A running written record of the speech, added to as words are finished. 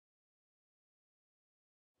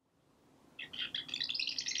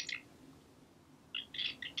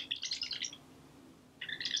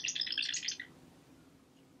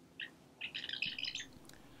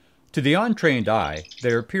To the untrained eye,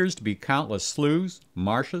 there appears to be countless sloughs,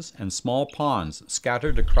 marshes, and small ponds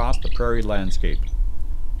scattered across the prairie landscape.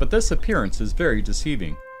 But this appearance is very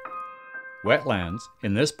deceiving. Wetlands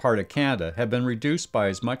in this part of Canada have been reduced by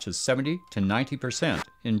as much as 70 to 90%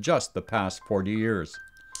 in just the past 40 years.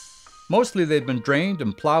 Mostly they've been drained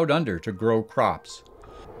and plowed under to grow crops.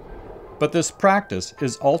 But this practice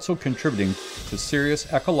is also contributing to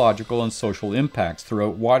serious ecological and social impacts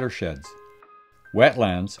throughout watersheds.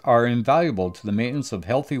 Wetlands are invaluable to the maintenance of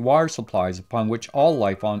healthy water supplies upon which all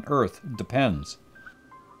life on Earth depends.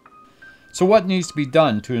 So what needs to be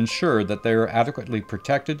done to ensure that they are adequately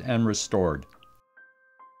protected and restored?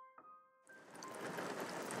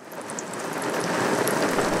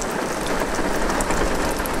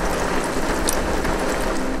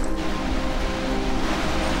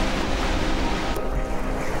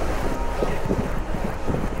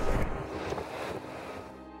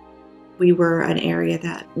 We were an area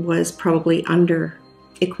that was probably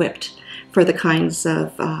under-equipped for the kinds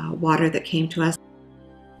of water that came to us.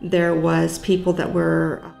 There was people that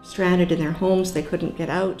were stranded in their homes, they couldn't get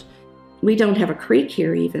out. We don't have a creek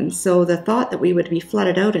here even, so the thought that we would be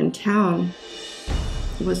flooded out in town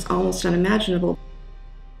was almost unimaginable.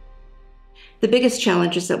 The biggest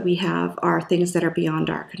challenges that we have are things that are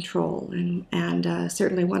beyond our control, and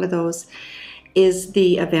certainly one of those is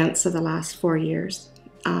the events of the last 4 years.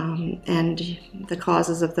 And the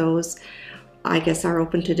causes of those, I guess, are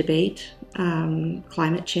open to debate.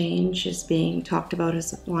 Climate change is being talked about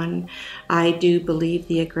as one. I do believe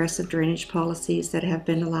the aggressive drainage policies that have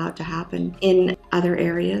been allowed to happen in other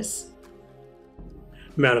areas.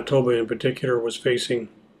 Manitoba in particular was facing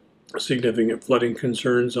significant flooding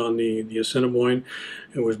concerns on the Assiniboine.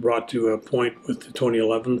 It was brought to a point with the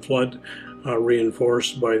 2011 flood,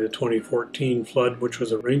 reinforced by the 2014 flood, which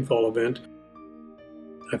was a rainfall event.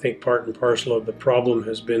 I think part and parcel of the problem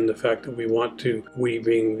has been the fact that we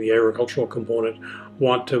being the agricultural component,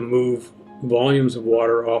 want to move volumes of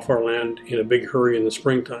water off our land in a big hurry in the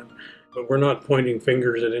springtime. But we're not pointing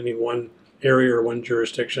fingers at any one area or one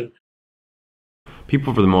jurisdiction.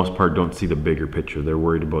 People for the most part don't see the bigger picture. They're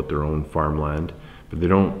worried about their own farmland, but they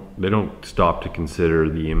don't stop to consider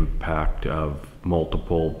the impact of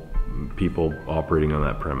multiple people operating on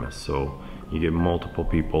that premise. So you get multiple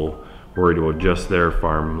people worried about just their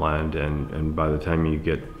farmland, and by the time you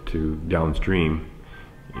get to downstream,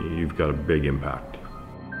 you've got a big impact.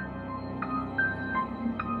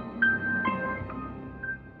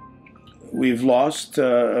 We've lost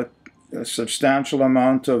a substantial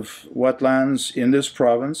amount of wetlands in this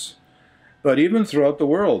province, but even throughout the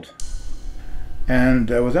world. And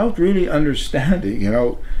without really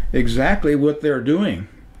understanding, exactly what they're doing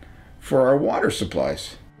for our water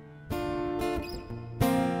supplies.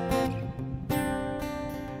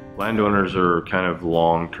 Landowners are kind of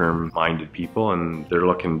long-term minded people, and they're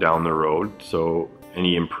looking down the road, so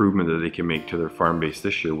any improvement that they can make to their farm base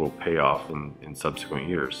this year will pay off in subsequent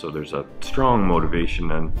years. So there's a strong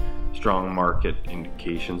motivation and strong market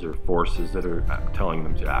indications or forces that are telling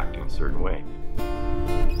them to act in a certain way.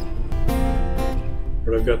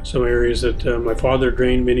 But I've got some areas that my father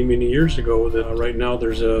drained many, many years ago that right now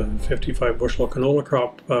there's a 55 bushel canola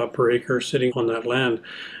crop per acre sitting on that land.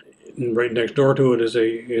 And right next door to it is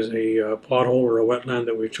a pothole or a wetland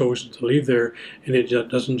that we've chosen to leave there, and it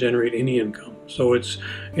doesn't generate any income. So it's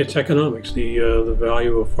economics. The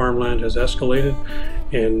value of farmland has escalated,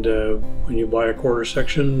 and when you buy a quarter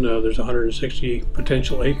section, there's 160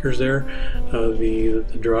 potential acres there. The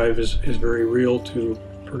drive is very real to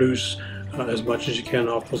produce as much as you can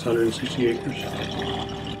off those 160 acres.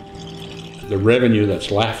 The revenue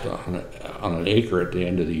that's left on an acre at the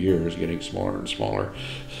end of the year is getting smaller and smaller.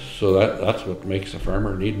 So that's what makes the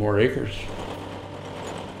farmer need more acres.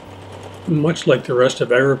 Much like the rest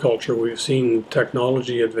of agriculture, we've seen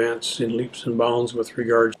technology advance in leaps and bounds with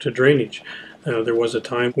regards to drainage. There was a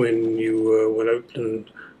time when you went out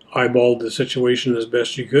and eyeballed the situation as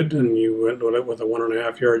best you could, and you went out with a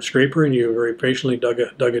 1.5 yard scraper, and you very patiently dug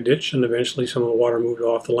a ditch, and eventually some of the water moved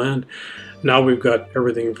off the land. Now we've got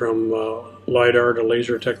everything from LiDAR to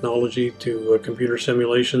laser technology to computer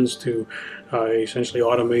simulations to essentially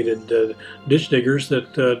automated ditch diggers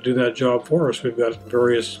that do that job for us. We've got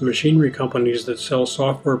various machinery companies that sell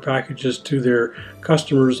software packages to their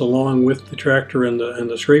customers along with the tractor and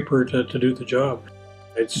the scraper to do the job.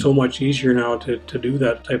 It's so much easier now to do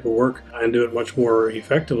that type of work and do it much more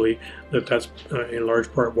effectively that's in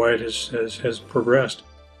large part why it has progressed.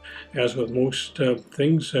 as with most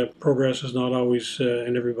things, progress is not always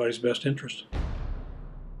in everybody's best interest.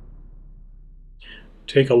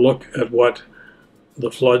 Take a look at what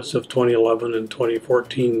the floods of 2011 and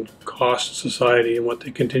 2014 cost society and what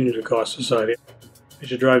they continue to cost society. As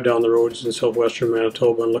you drive down the roads in southwestern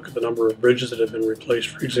Manitoba and look at the number of bridges that have been replaced,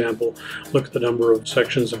 for example, look at the number of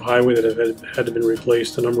sections of highway that have had to be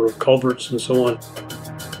replaced, the number of culverts and so on.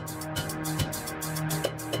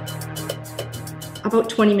 About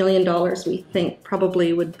 $20 million we think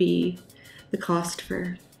probably would be the cost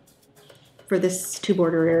for this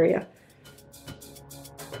two-border area.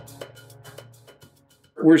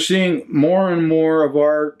 We're seeing more and more of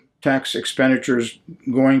our tax expenditures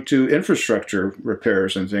going to infrastructure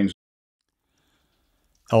repairs and things.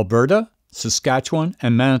 Alberta, Saskatchewan,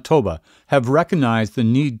 and Manitoba have recognized the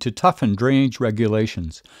need to toughen drainage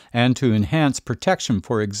regulations and to enhance protection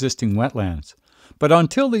for existing wetlands. But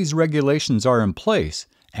until these regulations are in place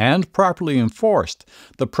and properly enforced,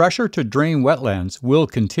 the pressure to drain wetlands will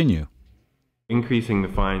continue. Increasing the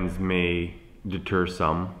fines may deter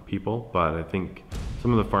some people, but I think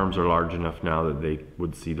some of the farms are large enough now that they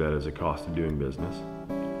would see that as a cost of doing business.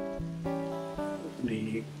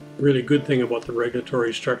 The really good thing about the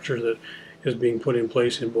regulatory structure that is being put in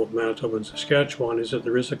place in both Manitoba and Saskatchewan is that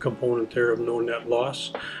there is a component there of no net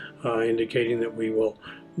loss, indicating that we will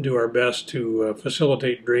do our best to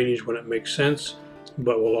facilitate drainage when it makes sense,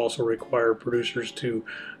 but will also require producers to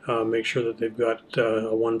make sure that they've got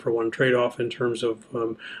a one-for-one trade-off in terms of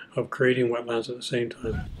creating wetlands at the same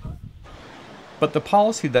time. But the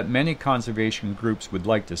policy that many conservation groups would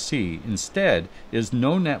like to see instead is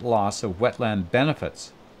no net loss of wetland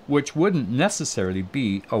benefits, which wouldn't necessarily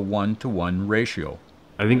be a one-to-one ratio.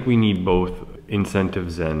 I think we need both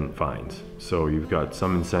incentives and fines. So you've got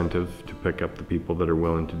some incentive to pick up the people that are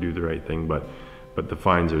willing to do the right thing, but the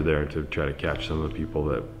fines are there to try to catch some of the people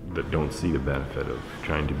that don't see the benefit of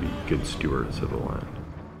trying to be good stewards of the land.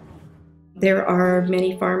 There are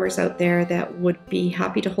many farmers out there that would be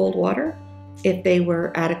happy to hold water if they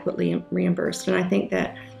were adequately reimbursed. And I think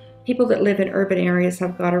that people that live in urban areas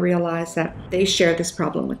have got to realize that they share this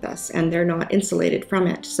problem with us and they're not insulated from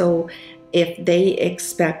it. So if they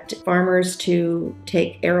expect farmers to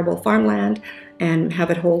take arable farmland and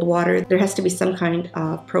have it hold water, there has to be some kind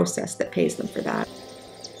of process that pays them for that.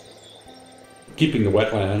 Keeping the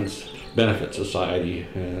wetlands benefits society,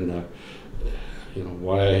 and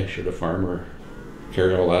why should a farmer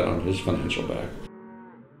carry all that on his financial back?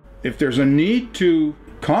 If there's a need to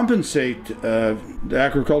compensate the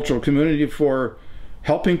agricultural community for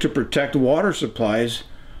helping to protect water supplies,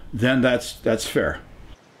 then that's fair.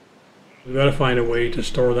 We've got to find a way to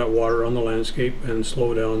store that water on the landscape and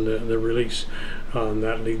slow down the release.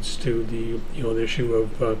 That leads to the issue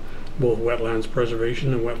of both wetlands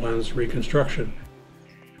preservation and wetlands reconstruction.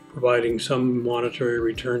 Providing some monetary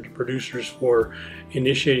return to producers for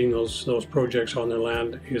initiating those projects on their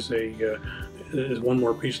land is one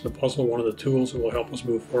more piece of the puzzle, one of the tools that will help us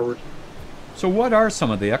move forward. So what are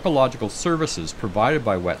some of the ecological services provided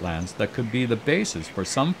by wetlands that could be the basis for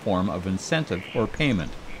some form of incentive or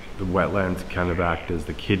payment? The wetlands kind of act as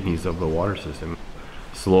the kidneys of the water system.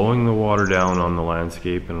 Slowing the water down on the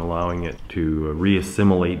landscape and allowing it to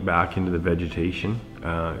re-assimilate back into the vegetation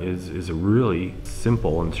is a really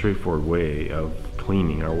simple and straightforward way of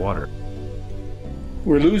cleaning our water.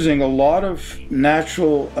 We're losing a lot of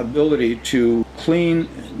natural ability to clean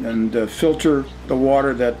and filter the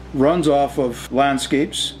water that runs off of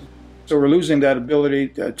landscapes. So we're losing that ability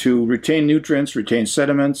to retain nutrients, retain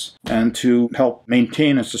sediments, and to help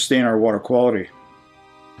maintain and sustain our water quality.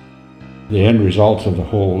 The end results of the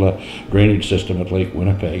whole drainage system at Lake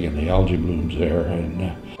Winnipeg and the algae blooms there,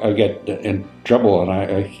 and I get in trouble, and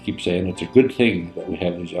I keep saying it's a good thing that we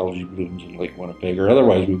have these algae blooms in Lake Winnipeg, or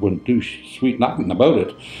otherwise we wouldn't do sweet nothing about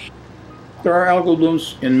it. There are algal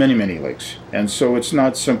blooms in many, many lakes, and so it's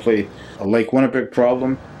not simply a Lake Winnipeg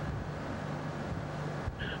problem.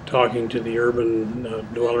 Talking to the urban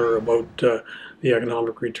dweller about the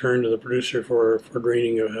economic return to the producer for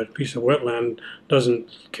draining a piece of wetland doesn't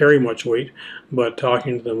carry much weight, but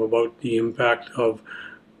talking to them about the impact of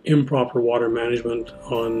improper water management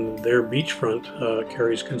on their beachfront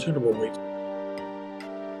carries considerable weight.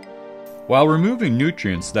 While removing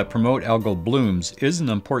nutrients that promote algal blooms is an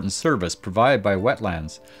important service provided by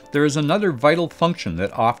wetlands, there is another vital function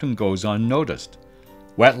that often goes unnoticed.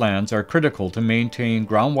 Wetlands are critical to maintain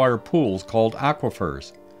groundwater pools called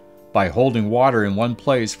aquifers. By holding water in one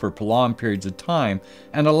place for prolonged periods of time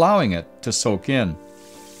and allowing it to soak in.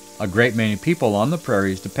 A great many people on the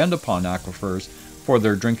prairies depend upon aquifers for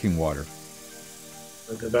their drinking water.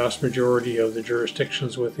 The vast majority of the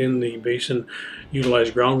jurisdictions within the basin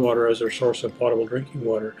utilize groundwater as their source of potable drinking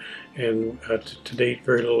water, and to date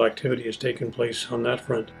very little activity has taken place on that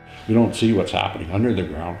front. We don't see what's happening under the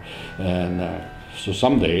ground, and so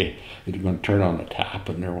someday it's going to turn on the tap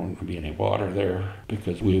and there won't be any water there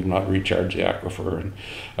because we have not recharged the aquifer. And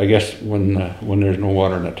I guess when there's no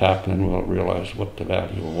water in the tap, then we'll realize what the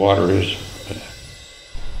value of water is.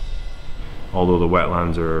 Although the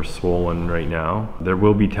wetlands are swollen right now, there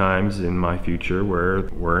will be times in my future where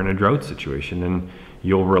we're in a drought situation, and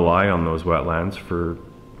you'll rely on those wetlands for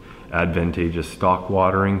advantageous stock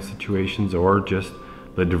watering situations or just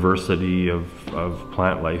the diversity of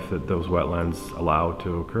plant life that those wetlands allow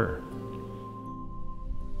to occur.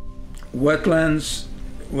 Wetlands,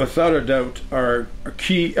 without a doubt, are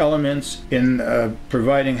key elements in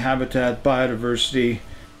providing habitat, biodiversity.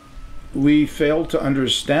 We fail to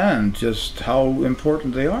understand just how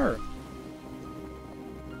important they are.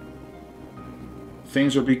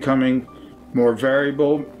 Things are becoming more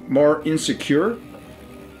variable, more insecure,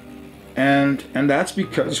 and that's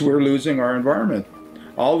because we're losing our environment.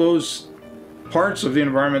 All those parts of the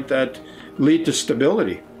environment that lead to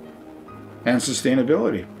stability and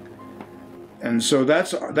sustainability. And so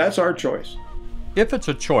that's our choice. If it's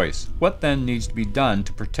a choice, what then needs to be done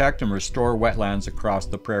to protect and restore wetlands across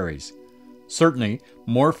the prairies? Certainly,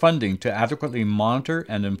 more funding to adequately monitor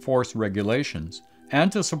and enforce regulations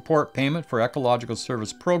and to support payment for ecological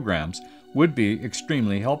service programs would be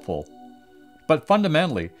extremely helpful. But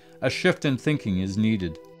fundamentally, a shift in thinking is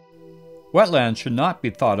needed. Wetlands should not be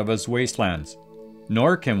thought of as wastelands,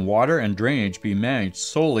 nor can water and drainage be managed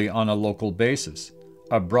solely on a local basis.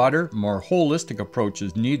 A broader, more holistic approach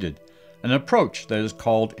is needed, an approach that is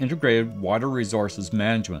called Integrated Water Resources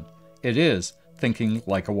Management. It is thinking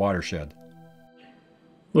like a watershed.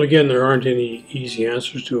 Well, again, there aren't any easy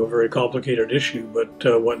answers to a very complicated issue,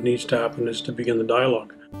 but what needs to happen is to begin the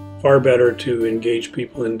dialogue. Far better to engage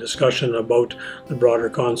people in discussion about the broader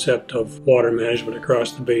concept of water management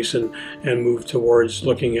across the basin and move towards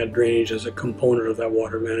looking at drainage as a component of that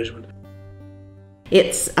water management.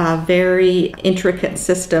 It's a very intricate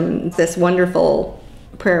system, this wonderful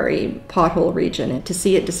prairie pothole region, and to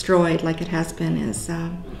see it destroyed like it has been is,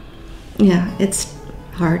 yeah, it's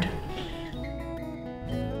hard.